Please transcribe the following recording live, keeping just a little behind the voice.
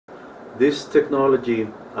This technology,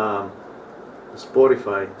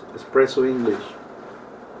 Spotify, Espresso English,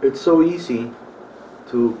 it's so easy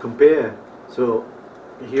to compare. So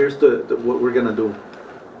here's the what we're gonna do.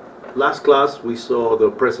 Last class we saw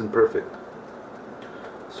the present perfect.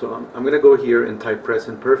 So I'm gonna go here and type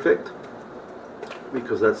present perfect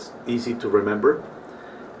because that's easy to remember.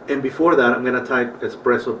 And before that, I'm gonna type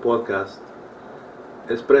Espresso podcast,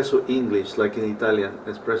 Espresso English, like in Italian,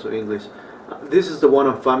 Espresso English. This is the one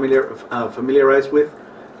I'm familiarized with,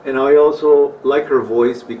 and I also like her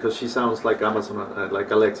voice because she sounds like Amazon,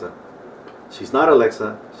 like Alexa. She's not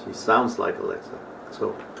Alexa, she sounds like Alexa.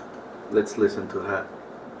 So let's listen to her.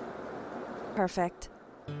 Perfect.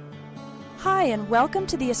 Hi, and welcome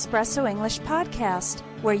to the Espresso English podcast,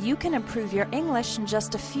 where you can improve your English in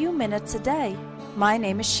just a few minutes a day. My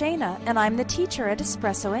name is Shayna, and I'm the teacher at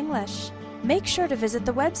Espresso English. Make sure to visit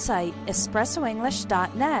the website,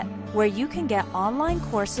 espressoenglish.net, where you can get online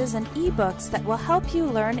courses and ebooks that will help you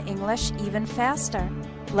learn English even faster.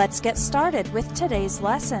 Let's get started with today's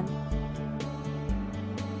lesson.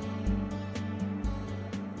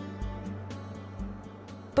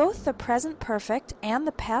 Both the present perfect and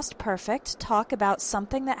the past perfect talk about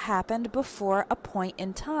something that happened before a point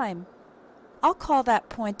in time. I'll call that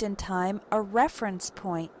point in time a reference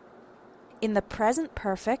point. In the present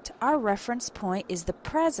perfect, our reference point is the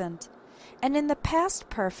present, and in the past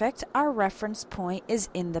perfect, our reference point is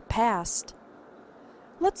in the past.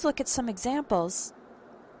 Let's look at some examples.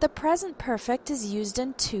 The present perfect is used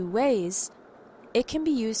in two ways. It can be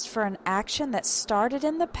used for an action that started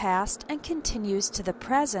in the past and continues to the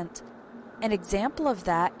present. An example of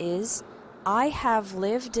that is, I have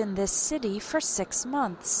lived in this city for 6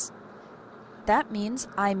 months. That means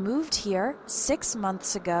I moved here 6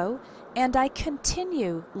 months ago, and I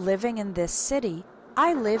continue living in this city.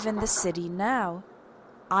 I live in the city now.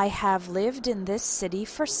 I have lived in this city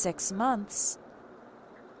for 6 months.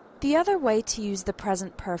 The other way to use the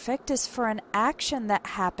present perfect is for an action that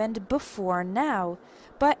happened before now,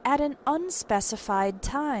 but at an unspecified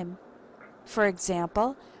time. For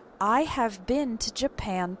example, I have been to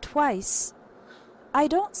Japan twice. I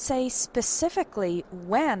don't say specifically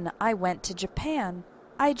when I went to Japan.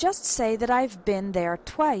 I just say that I've been there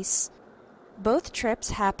twice. Both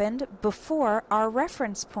trips happened before our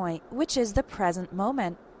reference point, which is the present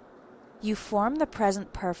moment. You form the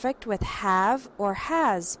present perfect with have or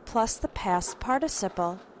has plus the past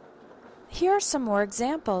participle. Here are some more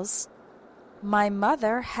examples. My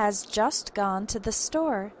mother has just gone to the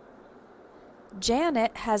store.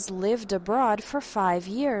 Janet has lived abroad for 5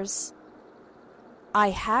 years.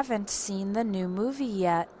 I haven't seen the new movie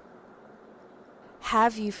yet.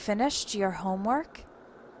 Have you finished your homework?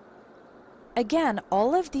 Again,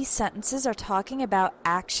 all of these sentences are talking about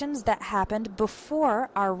actions that happened before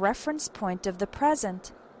our reference point of the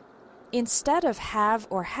present. Instead of have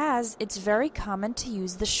or has, it's very common to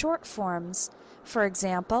use the short forms. For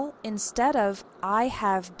example, instead of I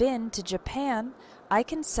have been to Japan, I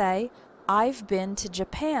can say I've been to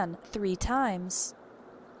Japan 3 times.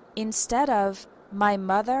 Instead of my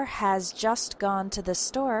mother has just gone to the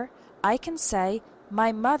store, I can say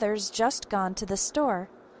my mother's just gone to the store.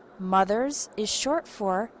 Mother's is short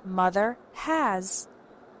for mother has.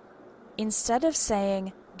 Instead of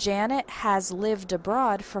saying Janet has lived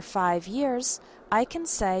abroad for 5 years, I can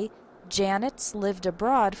say Janet's lived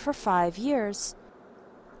abroad for 5 years.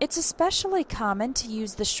 It's especially common to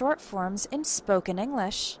use the short forms in spoken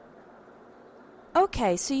English.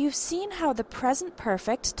 Okay, so you've seen how the present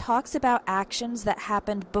perfect talks about actions that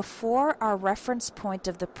happened before our reference point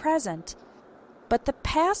of the present. But the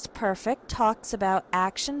past perfect talks about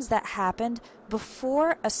actions that happened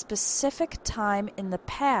before a specific time in the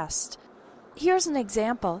past. Here's an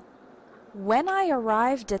example. When I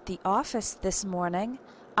arrived at the office this morning,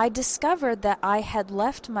 I discovered that I had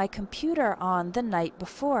left my computer on the night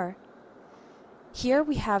before. Here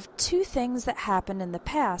we have 2 things that happened in the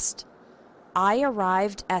past. I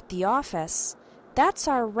arrived at the office. That's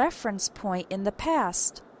our reference point in the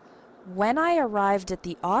past. When I arrived at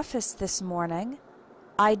the office this morning,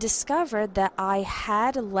 I discovered that I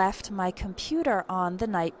had left my computer on the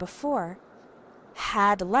night before.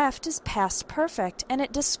 Had left is past perfect, and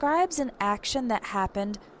it describes an action that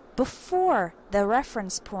happened before the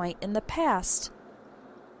reference point in the past.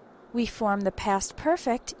 We form the past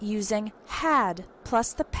perfect using had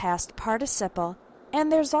plus the past participle,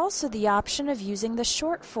 and there's also the option of using the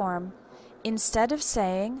short form. Instead of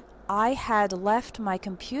saying, I had left my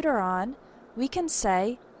computer on, we can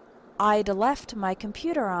say, I'd left my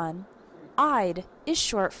computer on. I'd is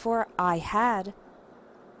short for I had.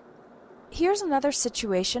 Here's another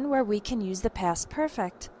situation where we can use the past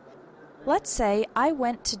perfect. Let's say I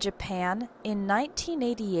went to Japan in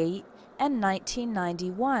 1988 and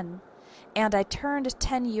 1991, and I turned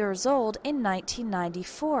 10 years old in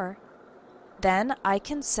 1994. Then I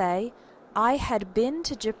can say I had been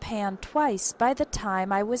to Japan twice by the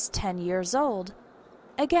time I was 10 years old.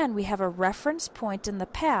 Again, we have a reference point in the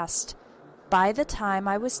past, by the time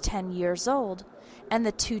I was 10 years old, and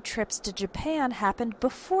the 2 trips to Japan happened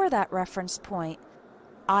before that reference point.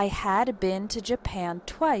 I had been to Japan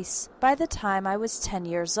twice by the time I was 10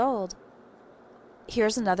 years old.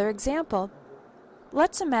 Here's another example.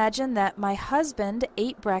 Let's imagine that my husband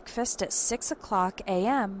ate breakfast at 6 o'clock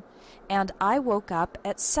a.m. and I woke up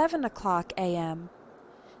at 7 o'clock a.m.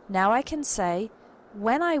 Now I can say,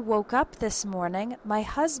 when I woke up this morning, my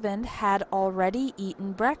husband had already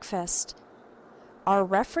eaten breakfast. Our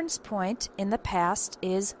reference point in the past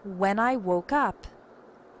is when I woke up,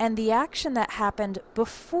 and the action that happened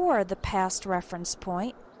before the past reference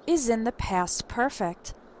point is in the past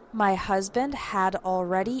perfect. My husband had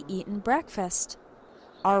already eaten breakfast.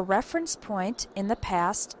 Our reference point in the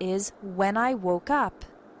past is when I woke up,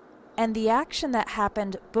 and the action that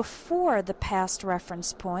happened before the past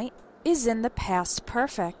reference point is in the past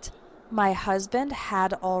perfect. My husband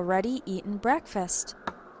had already eaten breakfast.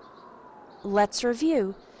 Let's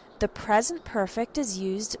review. The present perfect is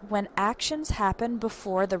used when actions happen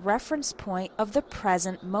before the reference point of the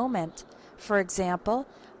present moment. For example,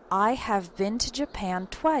 I have been to Japan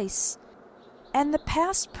twice. And the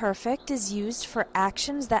past perfect is used for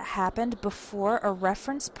actions that happened before a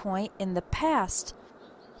reference point in the past.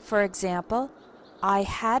 For example, I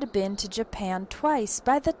had been to Japan twice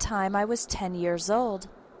by the time I was 10 years old.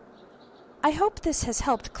 I hope this has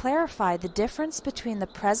helped clarify the difference between the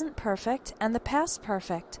present perfect and the past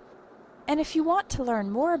perfect. And if you want to learn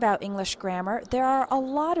more about English grammar, there are a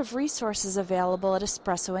lot of resources available at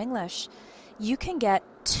Espresso English. You can get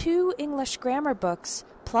 2 English grammar books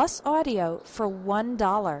plus audio for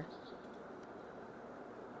 $1.